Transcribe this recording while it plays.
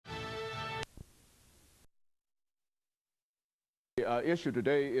Issue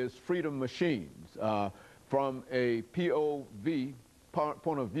today is freedom machines from a POV,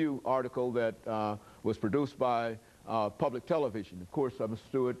 point of view article that was produced by public television. Of course, Mr.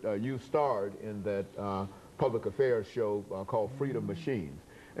 Stewart, you starred in that public affairs show called Freedom Machines.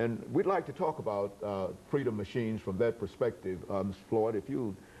 And we'd like to talk about freedom machines from that perspective. Mr. Floyd, if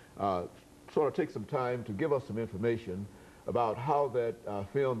you sort of take some time to give us some information about how that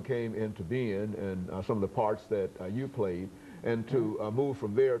film came into being and some of the parts that you played, and to move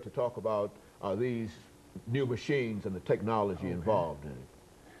from there to talk about these new machines and the technology involved in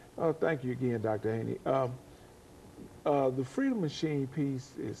it. Thank you again, Dr. Haney. The Freedom Machine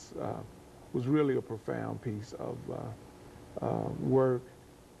piece was really a profound piece of work.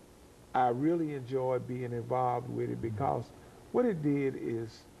 I really enjoyed being involved with it because what it did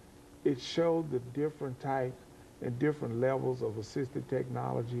is it showed the different types and different levels of assistive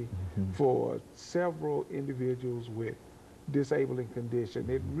technology for several individuals with disabling condition.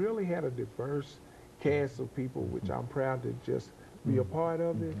 It really had a diverse cast of people, which I'm proud to just be a part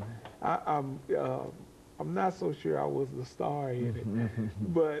of it. I'm not so sure I was the star in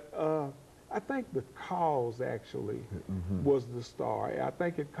it, but I think the cause actually was the star. I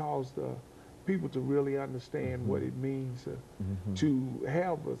think it caused people to really understand what it means to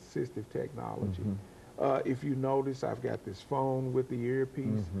have assistive technology. If you notice, I've got this phone with the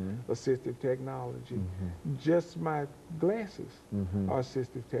earpiece, assistive technology. Just my glasses are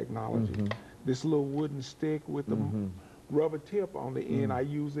assistive technology. This little wooden stick with the rubber tip on the end, I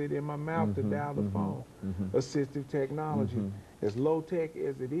use it in my mouth to dial the phone. Assistive technology. As low-tech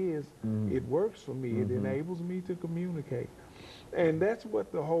as it is, it works for me. It enables me to communicate. And that's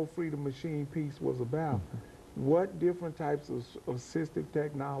what the whole Freedom Machine piece was about. What different types of assistive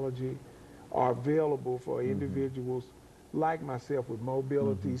technology are available for individuals like myself with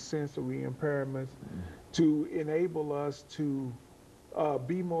mobility, sensory impairments, to enable us to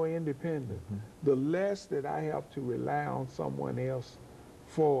be more independent. The less that I have to rely on someone else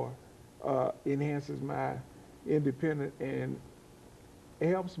for enhances my independence and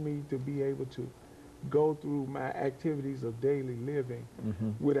helps me to be able to go through my activities of daily living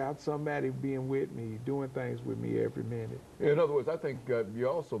without somebody being with me, doing things with me every minute. In other words, I think you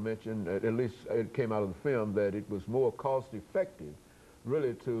also mentioned, at least it came out of the film, that it was more cost effective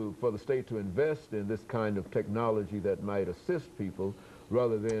really for the state to invest in this kind of technology that might assist people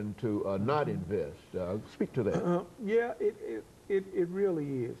rather than to not invest. Speak to that. Yeah, it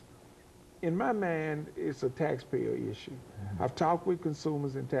really is. In my mind, it's a taxpayer issue. I've talked with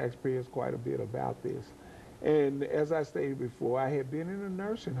consumers and taxpayers quite a bit about this. And as I stated before, I had been in a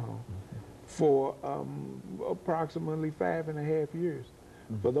nursing home for approximately 5.5 years.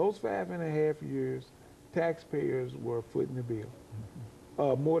 For those 5.5 years, taxpayers were footing the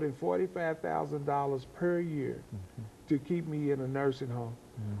bill. More than $45,000 per year to keep me in a nursing home,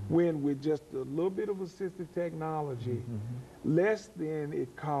 when with just a little bit of assistive technology, less than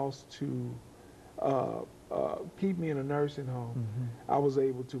it costs to keep me in a nursing home, I was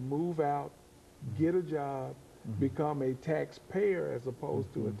able to move out, get a job, become a taxpayer as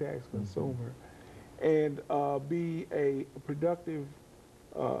opposed to a tax consumer, and be a productive,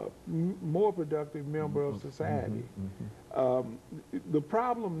 more productive member of society. The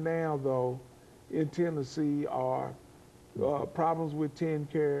problem now, though, in Tennessee are problems with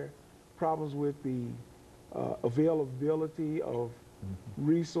TennCare, problems with the availability of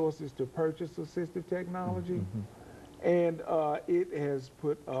resources to purchase assistive technology, and it has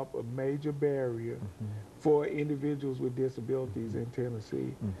put up a major barrier for individuals with disabilities in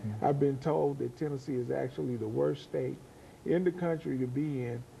Tennessee. I've been told that Tennessee is actually the worst state in the country to be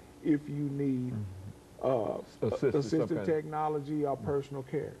in if you need assistive technology or personal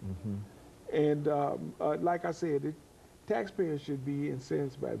care. And like I said, taxpayers should be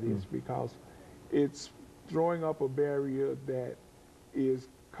incensed by this because it's throwing up a barrier that is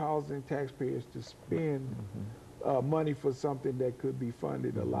causing taxpayers to spend money for something that could be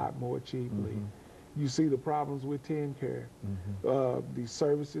funded a lot more cheaply. You see the problems with TennCare. The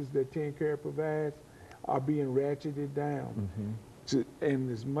services that TennCare provides are being ratcheted down.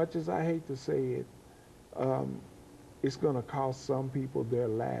 And as much as I hate to say it, it's going to cost some people their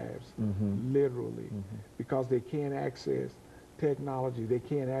lives, literally, because they can't access technology, they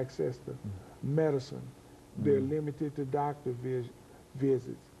can't access the medicine. They're limited to doctor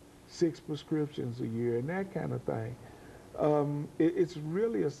visits, 6 prescriptions a year, and that kind of thing. It's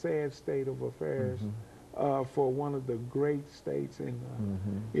really a sad state of affairs for one of the great states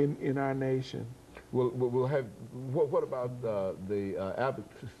in our nation. We'll have, what about the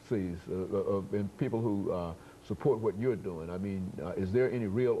advocacies and people who support what you're doing? I mean, is there any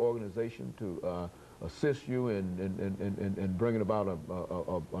real organization to assist you in bringing about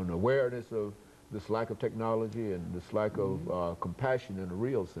an awareness of this lack of technology and this lack of compassion in a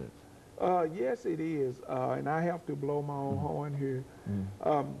real sense? Yes, it is, and I have to blow my own horn here.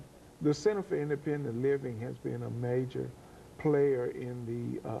 The Center for Independent Living has been a major player in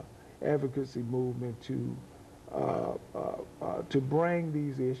the advocacy movement to bring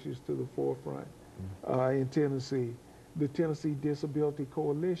these issues to the forefront in Tennessee. The Tennessee Disability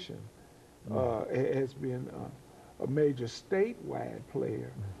Coalition has been a major statewide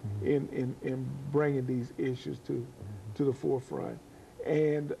player in bringing these issues to the forefront.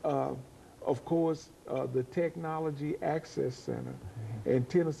 And of course, the Technology Access Center and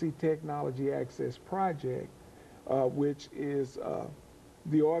Tennessee Technology Access Project, which is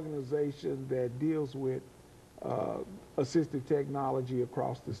the organization that deals with assistive technology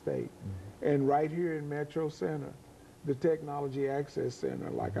across the state. And right here in Metro Center, the Technology Access Center,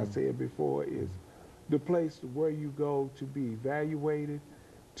 like I said before, is the place where you go to be evaluated,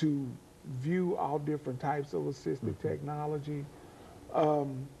 to view all different types of assistive technology.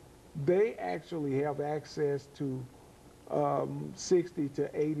 They actually have access to 60 to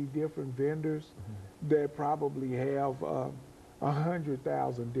 80 different vendors that probably have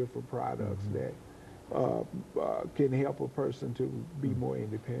 100,000 different products that can help a person to be more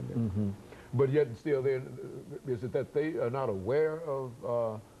independent. But yet still, is it that they are not aware of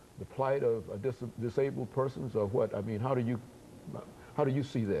the plight of disabled persons, or what? I mean, how do you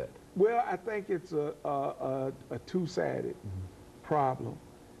see that? Well, I think it's a two-sided problem.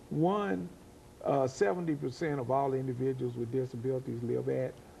 One, 70% of all individuals with disabilities live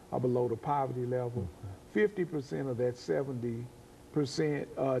at or below the poverty level. 50% of that 70%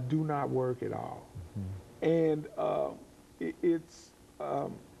 do not work at all. And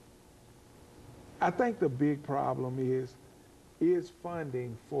I think the big problem is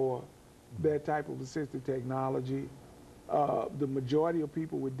funding for that type of assistive technology. The majority of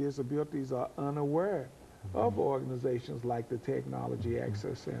people with disabilities are unaware of organizations like the Technology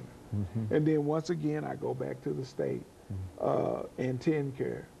Access Center. And then once again, I go back to the state and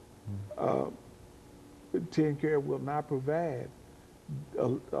TennCare. TennCare will not provide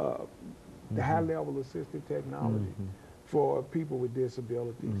the high-level assistive technology for people with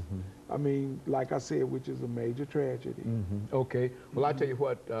disabilities. I mean, like I said, which is a major tragedy. Okay. Well, I tell you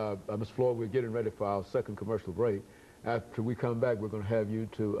what, Ms. Floyd, we're getting ready for our second commercial break. After we come back, we're going to have you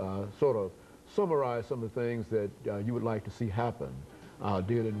to sort of summarize some of the things that you would like to see happen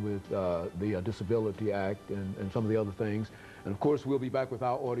dealing with the Disability Act and some of the other things. And of course, we'll be back with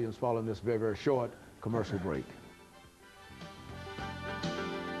our audience following this very, very short commercial break.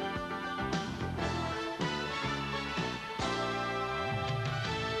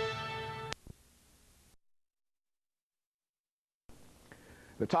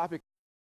 The topic